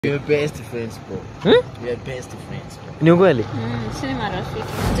We are best friends, bro. We are best friends, bro. Ni ukweli? Sisi marafiki.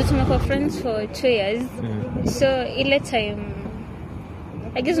 Tumekuwa friends for 2 years. So ile time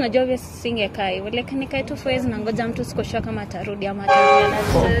I guess unajua vya singekai. Like nikae tu 4 years na ngoja mtu sikoshoa kama atarudi ama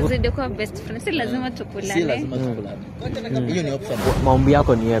atarudi. Zidi kwa best friends. Si lazima tukulane. Si lazima tukulane. Hiyo ni option. Maombi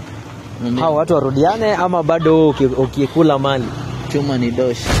yako ni yapi? Hao watu warudiane ama bado ukikula mali? Chuma ni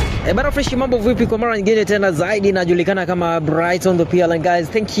doshi. Bana fresh, mambo vipi? Kwa mara nyingine tena zaidi inajulikana kama Bright on the PL, and guys,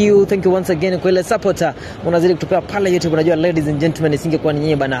 thank you once again kwa ile support unazidi kutupea pale YouTube. Unajua ladies and gentlemen, isingekuwa ni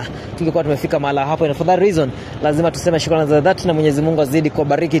nyinyi bana, tungekuwa tumefika mahala hapo, and for that reason lazima tuseme shukrani za dhati na Mwenyezi Mungu azidi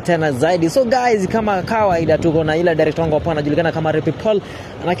kubariki tena zaidi. So guys, kama kawaida tuko na ile director wangu hapa anajulikana kama Rep Paul,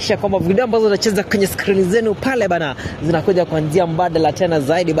 anahakisha kwamba video ambazo zinacheza kwenye screen zenu pale bana zinakuja kwa njia mbadala tena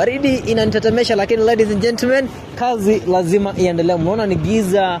zaidi. Baridi inanitetemesha, lakini ladies and gentlemen, kazi lazima iendelee. Unaona ni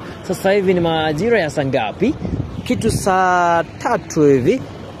giza sasa hivi, ni majira ya saa ngapi? Kitu saa 3 hivi.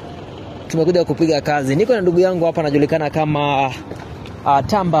 Tumekuja kupiga kazi. Niko na ndugu yangu hapa anajulikana kama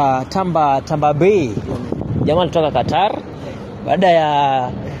Tamba Bay. Jamaa kutoka Qatar. Baada ya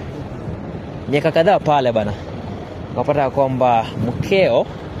miaka kadhaa pale bana, tukapata kwamba mkeo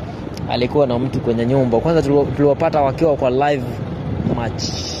alikuwa na mtu kwenye nyumba. Kwanza tuliwapata wakiwa kwa live match.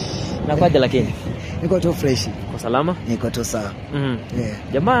 Na kwaje lakini? Niko tu fresh. Kwa salama? Niko tu sawa. Yeah.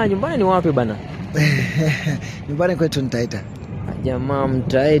 Jamaa nyumbani ni wapi bana? Nyumbani kwetu Mtaita. Jamaa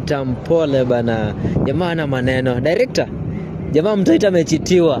Mtaita mpole bana. Jamaa ana maneno. Director, jamaa Mtaita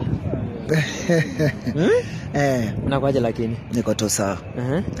amechitiwa. Unakwaje lakini? Niko tu sawa.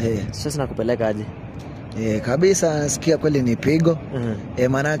 Sasa nakupeleka aje? Kabisa nasikia kweli ni pigo.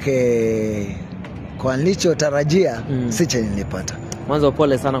 Manake kwa nilichotarajia si chenye nilipata. Mwanzo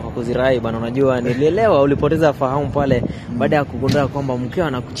pole sana kwa kuzirai bana. Unajua nilielewa ulipoteza fahamu pale baada ya kugundua kwamba mkeo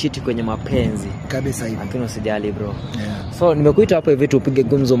anakuchiti kwenye mapenzi. Kabisa hivi. Lakini usijali bro. So nimekuita hapo hivi tupige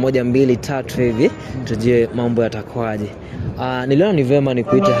gumzo 1 2 3 hivi tujue mambo yatakwaje. Niliona ni vema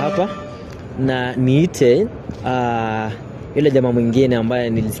nikuite hapa na niite yule jamaa mwingine ambaye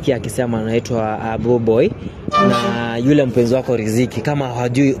nilisikia akisema anaitwa Boy na yule mpenzi wako Riziki, kama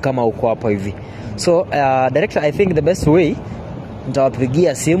hajui kama uko hapa hivi. So director, I think the best way,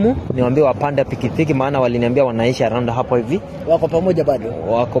 nitawapigia simu niwaambie wapande pikipiki, maana waliniambia wanaishi around hapo hivi. Wako pamoja bado?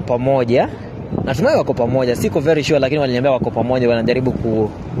 Wako pamoja. Natumai wako pamoja. Siko very sure, lakini waliniambia wako pamoja, wanajaribu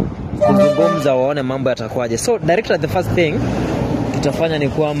kuzungumza waone mambo yatakwaje. So director, the first thing tutafanya ni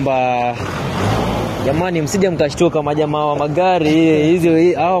kwamba jamani, msije mkashtuka majamaa wa magari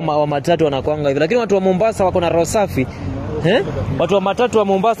hizi au wa matatu wanakuanga hivi, lakini watu wa Mombasa wako na roho safi. Watu wa matatu wa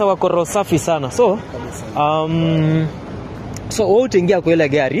Mombasa wako roho safi sana. So wewe utaingia kwa ile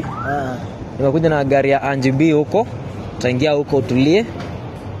gari. Nimekuja na gari ya Anjibi huko. Utaingia huko utulie.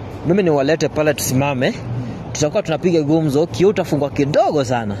 Mimi niwalete pale tusimame. Tutakuwa tunapiga gumzo, kioo utafungwa kidogo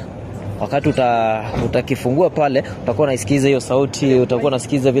sana. Wakati utakifungua pale, utakuwa unasikiza hiyo sauti, utakuwa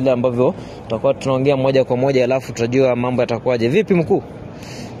unasikiza vile ambavyo tutakuwa tunaongea moja kwa moja, alafu tutajua mambo yatakwaje. Vipi mkuu?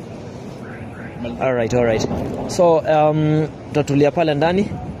 Alright. So tutatulia pale ndani,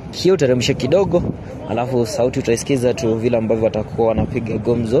 kioo teremsha kidogo, alafu sauti utaisikiza tu vile ambavyo watakuwa wanapiga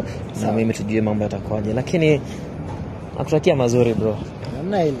gumzo na mimi tujue mambo yatakwaje. Lakini nakutakia mazuri bro.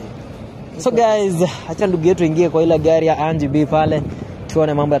 Namna ile. So guys, acha ndugu yetu ingie kwa ile gari ya Anjibi pale,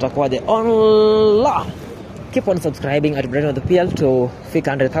 tuone mambo yatakwaje. Keep on subscribing at Bright on the PL to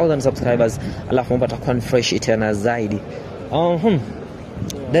fika 100,000 subscribers, alafu mambo yatakuwa fresh tena zaidi.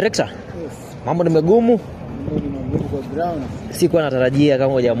 Director, mambo ni magumu. Sikuwa natarajia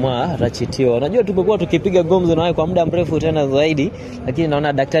kama jamaa atachitiwa. Unajua tumekuwa tukipiga gumzo na wewe kwa muda mrefu tena zaidi, lakini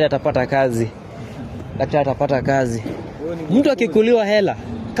naona daktari atapata kazi. Mtu akikuliwa hela,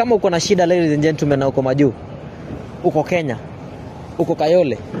 kama uko na shida ladies and gentlemen, na uko majuu, uko Kenya, uko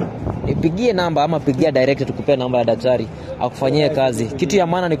Kayole, nipigie namba ama pigia direct tukupea namba ya daktari akufanyie kazi. Kitu ya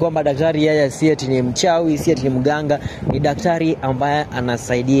maana ni kwamba daktari yeye si eti ni mchawi, si eti ni mganga, ni daktari ambaye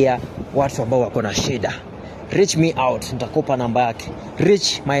anasaidia watu ambao wako na shida. Reach me out, nitakupa namba yake.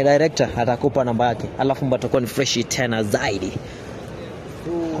 Reach my director, atakupa namba yake. Alafu mbatakuwa ni fresh tena zaidi.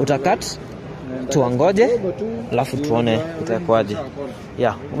 Utakat tuangoje, alafu tuone itakwaje.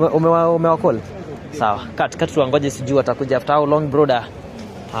 Yeah, umewacall. Sawa. Kat tuangoje, sijui atakuja after how long brother.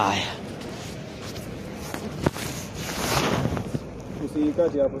 Haya.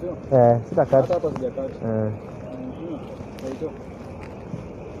 Usikati hapo sio? Sitakati. Hapa sijakati. Haito.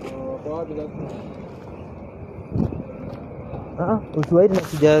 Kwa wapi sasa? Usiwaidi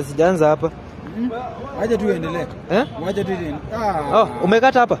na sijaanza hapa. Acha tu endelee. Acha tu endelee.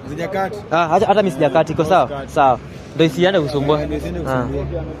 Umekata hapa? Sijakati. Hata mimi sijakati, iko sawa? Sawa. Ndio isiende kusumbua.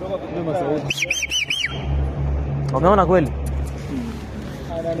 Umeona kweli?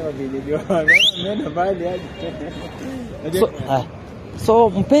 Nani wabilio? Nenda mbali hadi. So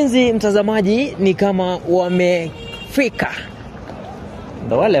mpenzi mtazamaji, ni kama wamefika.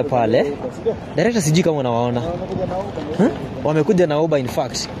 Ndio wale pale. Director sijui kama unawaona. Wamekuja na Uber in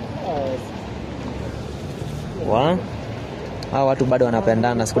fact. Hawa watu bado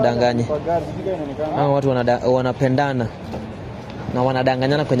wanapendana, sikudanganye. Hawa watu wanapendana na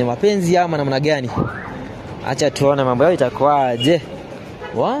wanadanganyana kwenye mapenzi ama namna gani? Acha tuone mambo yao itakuwaje.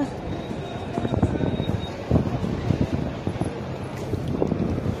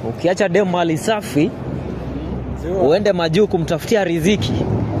 Ukiacha demu mali safi, uende majuu kumtafutia riziki.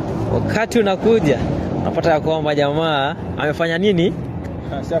 Wakati unakuja, unapata kwamba jamaa amefanya nini?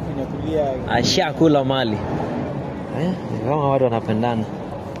 Ashakula mali. Kama watu wanapendana.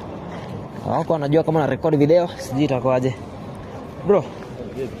 Wako wanajua kama na record video, sijui itakuwaje. Bro.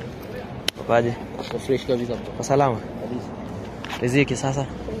 Kwaje? Fresh kabisa. Kwa salama. Riziki sasa.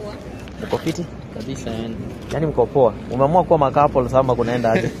 Uko fiti? Kabisa yani mko poa. Umeamua kuwa makapol sama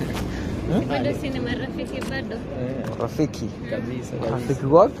kunaenda aje? Bado si ni marafiki bado. Rafiki. Kabisa. Rafiki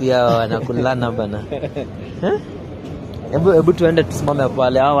wapi ya wanakulana bana? Hebu tuende tusimame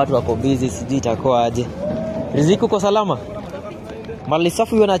pale. Hao watu wako busy, sijui itakuwa aje. Riziki uko salama? Mali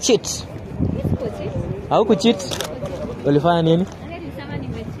safi una cheat? Au kucheat? Ulifanya nini? Nilisema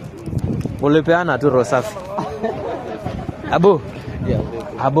nimecheat. Ulipeana tu roho safi.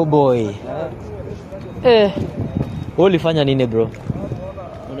 Abo boy. Ulifanya nini bro?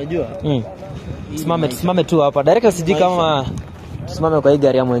 Unajua? Tusimame tu hapa. Director sijui kama tusimame kwa hii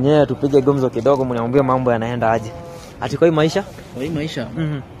gari ya mwenyewe tupige gumzo kidogo, mniambie mambo yanaenda aje. Ati kwa hii maisha? Kwa hii maisha?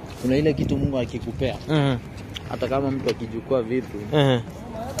 Kuna ile kitu Mungu akikupea. Hata kama mtu akijukua vitu,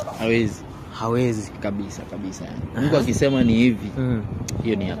 hawezi kabisa. Mungu akisema ni hivi,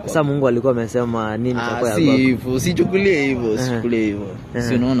 hiyo ni yako. Sasa Mungu alikuwa amesema nini kwa yako? Si hivyo, usichukulie hivyo.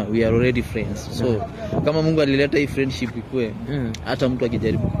 Si unaona, we are already friends. So kama Mungu alileta hii friendship ikue, hata mtu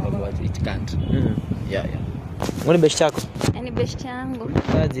akijaribu kuacha it can't. Yeah. Mbona best yako? Ni best yangu.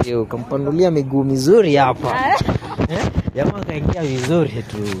 Kaji ukampandulia miguu mizuri hapa. Jamaa kaingia vizuri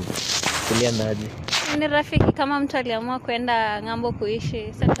tu. Kulia ndaje? Ni rafiki, kama mtu aliamua kwenda ngambo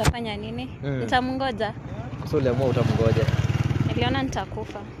kuishi, sasa tutafanya nini? Nitamngoja. Sio uliamua utamngoja. Niliona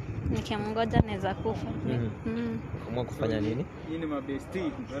nitakufa. Nikimngoja naweza kufa. Umeamua kufanya nini? Hii ni mabesti,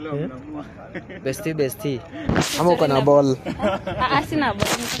 wale wanaamua. Bestie. Ama uko na ball? Sina ball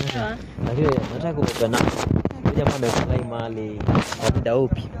nitakuwa. Lakini nataka kukupa na. Jamaa amefurahi mali kwa muda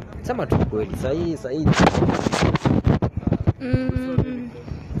upi? Sema tu kweli. Sahihi.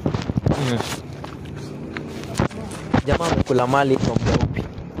 Jamaa amekula mali kwa muda upi?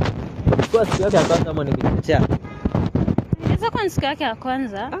 Kwa siku yake ya kwanza ama ni kuchochea? Inaweza kuwa siku yake ya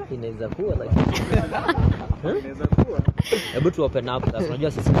kwanza. Inaweza kuwa lakini. Inaweza kuwa. Hebu tu open up.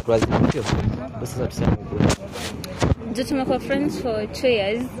 Unajua sisi ni tuazi sio? Sasa tuseme ukweli. Tumekuwa friends for 2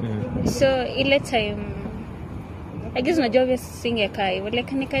 years. So ile time I guess unajua vile singekaa hivyo.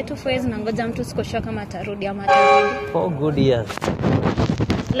 Like nikae tu 4 years na ngoja mtu sikoshoka kama atarudi ama atarudi. 4 good years.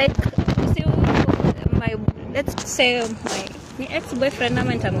 Like let's say my ex-boyfriend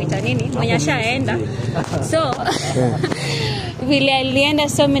ama nitamuita nini mwenye ashaenda. So vile alienda,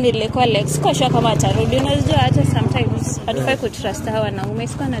 so mimi nilikuwa like sikoshoka kama atarudi. Unajua hata sometimes hatufai kutrust hawa wanaume.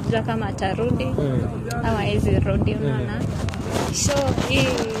 Sikuwa najua kama atarudi ama hizi rudi, unaona. So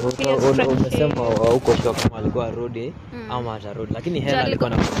unasema huko sio kama alikuwa arudi ama atarudi, lakini hela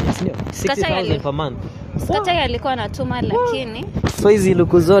alikuwa anafanya, sio 60,000 per month. Kata yeye alikuwa anatuma, lakini so hizi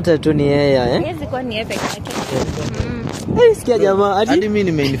luku zote tu ni yeye Yeye kwa ni yeye peke yake. Sikia jamaa, hadi mimi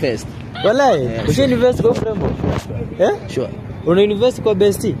nimeinvest. Walai, ushainvest kwa Frembo? Sure. Una invest kwa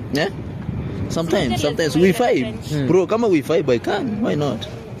bestie? Sometimes we five. Bro, kama we five I can. Why not?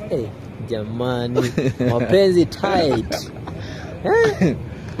 Jamani, mapenzi tight.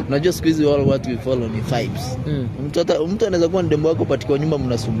 Unajua siku hizi all what we follow ni vibes. Mtu anaweza kuwa ndembo wako patikwa nyumba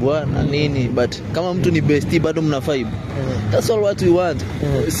mnasumbuana nini, but kama mtu ni bestie bado mna vibe. That's all what we want.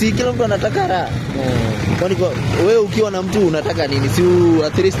 Si kila mtu anataka raha. Kwani wewe ukiwa na mtu unataka nini? Si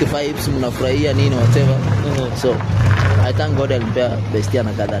at least vibes mnafurahia nini whatever. So I thank God alipea bestie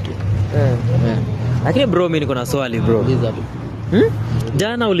anakaa tu. Lakini bro, mimi niko na swali bro.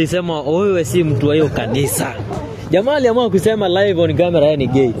 Jana ulisema wewe si mtu wa hiyo kanisa. Jamaa aliamua kusema live on camera yeye ni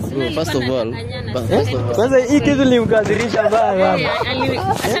gay. First of all, kwanza hii kitu limkadhirisha baya.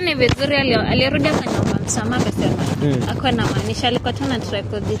 Hata ni vizuri alirudi akanyomba msamaha, akasema akawa na maanisha alikuwa tuna try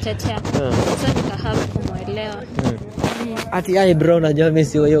kujitetea. Sasa nikahamu kumuelewa. Ati ai bro, najua mimi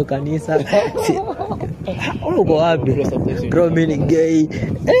si wa hiyo kanisa. Uko wapi? Bro, mimi ni gay.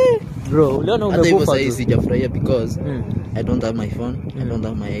 Bro, uliona hata hivyo umekufa sasa tu. sijafurahia because I don't have my phone, I don't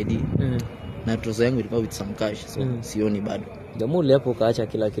have my ID. Na trozo yangu ilikuwa with some cash, so sioni bado. Jamuli hapo ukaacha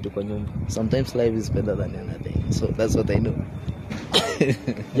kila kitu kwa nyumba. Sometimes life is better than anything. So that's what I know.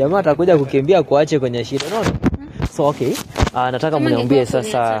 Jamaa atakuja kukimbia kuache kwenye shida. Unaona? So okay. Nataka mniambie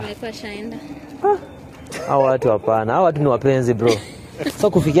sasa. Hao watu hapana. Hao watu ni wapenzi bro. So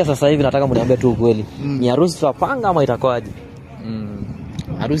kufikia sasa hivi nataka mniambie tu ukweli. Ni harusi tutapanga ama itakuwaje?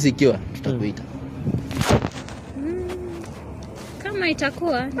 Harusi ikiwa tutakuita. Kama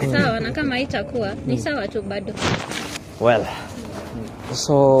itakuwa ni sawa na kama itakuwa ni sawa tu bado. Well.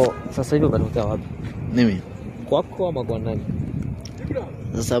 So sasa hivi unatokea wapi? Mimi Kwako ama kwa nani?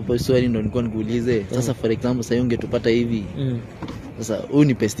 sasa hapo swali ndo nilikuwa nikuulize. Sasa for example sasa ungetupata hivi. Sasa huyu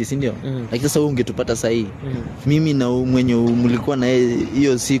ni pesti si ndio? Lakini sasa ungetupata sasa hii. Mimi na mwenye mlikuwa na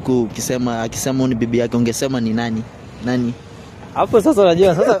hiyo siku akisema ni bibi yake ungesema ni nani? Nani? Hapo sasa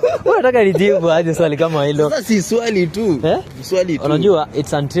unajua sasa unataka nijibu aje swali kama hilo. Sasa si swali tu. Swali tu. Unajua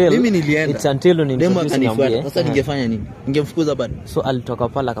it's until mimi nilienda. It's until ni demo akanifuata. Sasa ningefanya nini? Ningemfukuza bado. So alitoka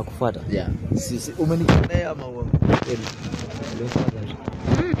pale akakufuata. Yeah. Si umenikondea ama uongo?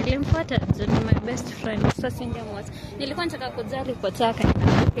 Nilimfuata tu, ni my best friend. Sasa singemwacha. Nilikuwa nataka kujali kwa taka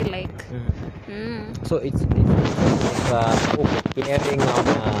na feel like. So it's caring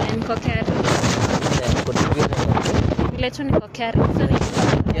ama niko caring. Vile tu niko caring. So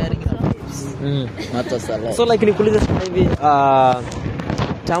Hata sala. So like nikuulize sasa hivi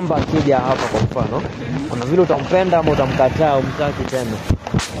Tamba akija hapa kwa mfano, kuna vile utampenda ama utamkataa umtaki tena.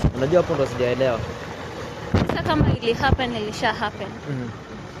 Unajua hapo ndo sijaelewa. Sasa kama ili happen ilisha happen.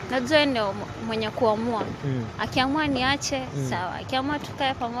 Najua ndio mwenye kuamua. Akiamua niache, sawa. Akiamua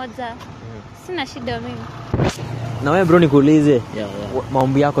tukae pamoja, sina shida mimi. Na wewe bro nikuulize,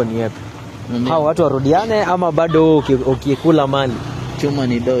 maombi yako ni yapi? Hao watu warudiane ama bado ukikula mali? Chuma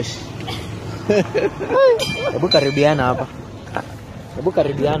ni doshi. Hebu karibiana hapa.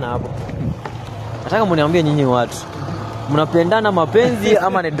 Nataka mniambie nyinyi watu. Mnapendana mapenzi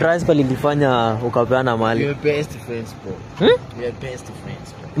ama ni drive pale ilifanya ukapeana mali? We are best friends bro. We are best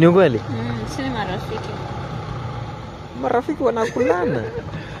friends bro. Ni kweli? Si marafiki. Marafiki wanakulana.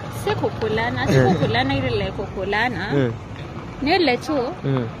 Si kukulana ile kukulana. Ni ile tu.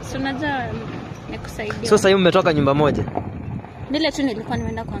 Si unajua nikusaidia. So sasa mmetoka nyumba moja? Nile tu nilikuwa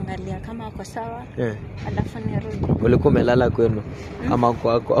nimeenda kuangalia kama wako sawa. Alafu nirudi. Ulikuwa umelala kwenu ama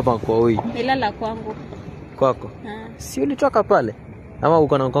kwako ama kwa huyu? Nilala kwangu. Kwako? Si ulitoka pale? Ama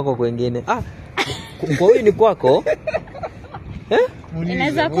uko na kwako kwingine? Kwa huyu ni kwako?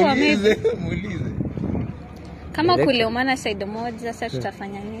 Inaweza kuwa maybe. Kama kule umana side moja sasa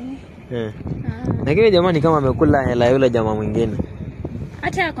tutafanya nini? Lakini jamani kama amekula hela yule jamaa mwingine.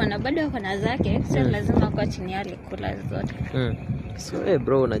 Hata yako na bado yako na zake, sio lazima kwa chini yale kula zote. So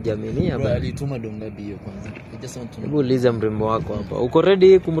bro unajaminia bro alituma dongabi hiyo kwanza. I just want to know. Uliza mrembo wako hapa. Uko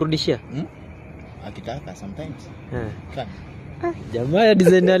ready kumrudishia? Akitaka sometimes. Jamaa ya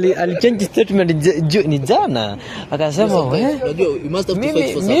design alichange statement ni jana. Akasema wewe unajua you must have to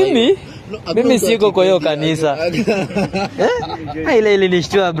fight for survival. Mimi siko kwa hiyo kanisa. Ile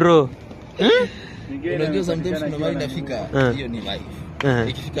ilinishtua bro. Unajua sometimes kuna mali nafika hiyo ni life.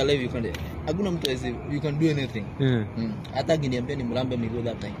 Ikifika live hakuna mtu aweze you can do anything. Hata nginiambia ni mrambe miguu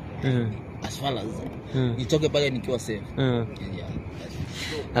that time. As far as nitoke pale nikiwa safe.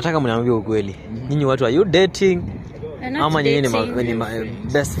 Nataka mniambie ukweli. Nyinyi watu are you dating? Ama nyinyi ni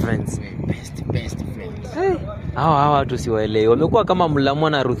best friends? Best friends. Hawa watu siwaelewi. Wamekuwa kama Mlamwa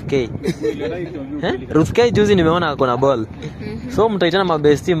na Ruth K. Ruth K juzi nimeona ako na ball. So mtaitana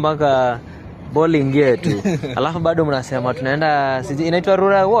mabesti mpaka ball ingie tu. Alafu bado mnasema tunaenda inaitwa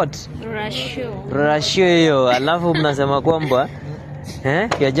Rura what? Rurasho hiyo. Alafu mnasema kwamba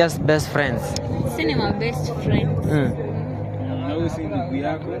you are just best friends. Si ni my best friends. Na usi ndugu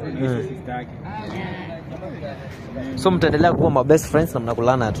yako na sister yake. So mtaendelea kuwa my best friends na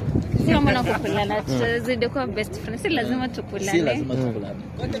mnakulana tu. Sio mbona kukulana, tuzidi kuwa best friends. Si lazima tukulane. Si lazima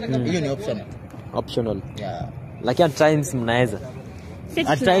tukulane. Hiyo ni optional. Yeah. Lakini at times mnaweza.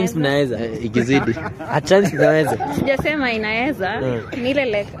 At times mnaweza ikizidi. At times mnaweza. Sijasema inaweza. Ni ile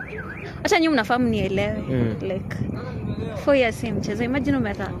like acha nyinyi mnafahamu nielewe. Like 4 years same mchezo. Imagine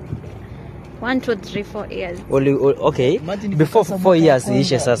umeka 1 2 3 4 years. Okay. Before 4 years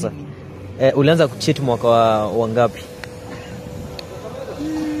ishe sasa. Ulianza kucheat mwaka wa ngapi?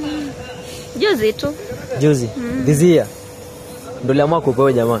 Juzi. This year. Ndio liamua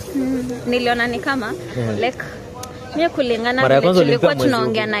kupewa jamaa. Niliona ni kama like mimi kulingana na vile tulikuwa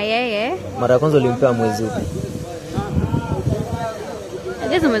tunaongea na yeye. Mara ya kwanza ulimpea mwezi upi?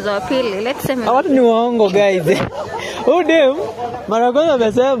 Mwezi wa pili, let's say. Watu ni waongo guys. Dem Mara ya kwanza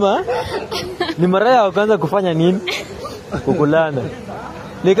amesema ni mara ya kwanza kufanya nini? Kukulana.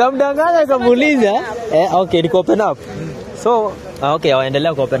 Nikamdanganya nikamuuliza, okay, niko open up. So, okay,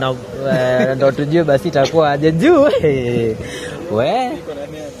 waendelea ku open up. Ndio tujue basi itakuwa aje juu. We.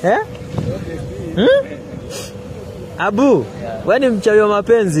 Abu, wewe ni mchawi wa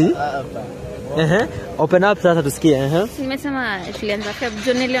mapenzi? Open up sasa tusikie. Nimesema tulianza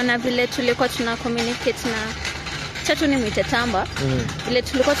Feb, niliona vile tulikuwa tuna communicate na Chatu ni mitetamba. Vile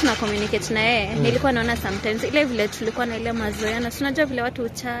tulikuwa tuna communicate na yeye, nilikuwa naona sometimes ile vile tulikuwa na ile mazoeana. Tunajua vile watu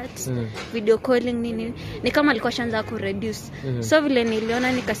chat, video calling nini. Ni kama alikuwa shanza ku reduce. So vile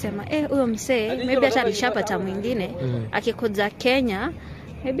niliona nikasema, huyo msee maybe hata alishapata mwingine akikuja Kenya,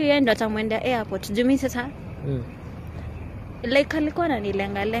 maybe yeye ndo atamwenda airport. Jumi sasa like alikuwa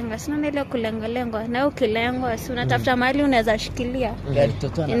ananilenga sina ile kulenga na ukilengwa si unatafuta mahali unaweza shikilia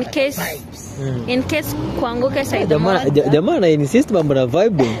in case kuanguke side moja. Jamaa na insist mambo na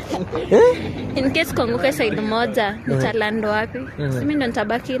vibe. In case kuanguke side moja nitalando wapi? Mimi ndo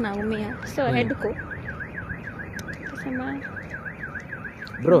nitabaki naumia. So headco kusema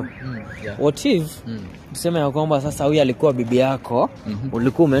bro, what if tuseme ya kwamba sasa huyu alikuwa bibi yako,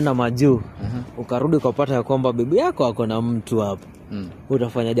 ulikuwa umeenda majuu, ukarudi ukapata ya kwamba bibi yako ako na mtu hapo.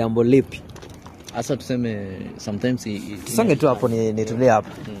 Utafanya jambo lipi? Asa tuseme sometimes tusange tu hapo nitulie hapo.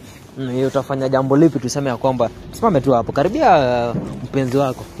 Utafanya jambo lipi? Tuseme ya kwamba tusimame tu hapo karibia mpenzi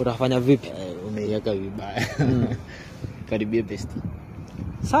wako, utafanya vipi? Umeiweka vibaya. Karibia bestie.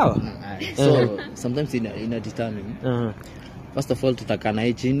 Sawa? So sometimes ina determine. First of all, tutakaa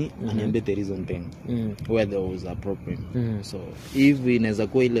naye chini aniambie the reason thing where there was a problem. So if inaweza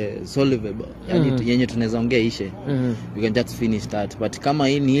kuwa ile solvable, yani yenye tunaweza ongea ishe, we can just finish that. But kama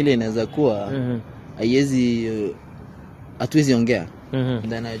hii ni ile inaweza kuwa haiwezi hatuwezi ongea,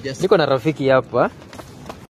 then I just niko na rafiki hapa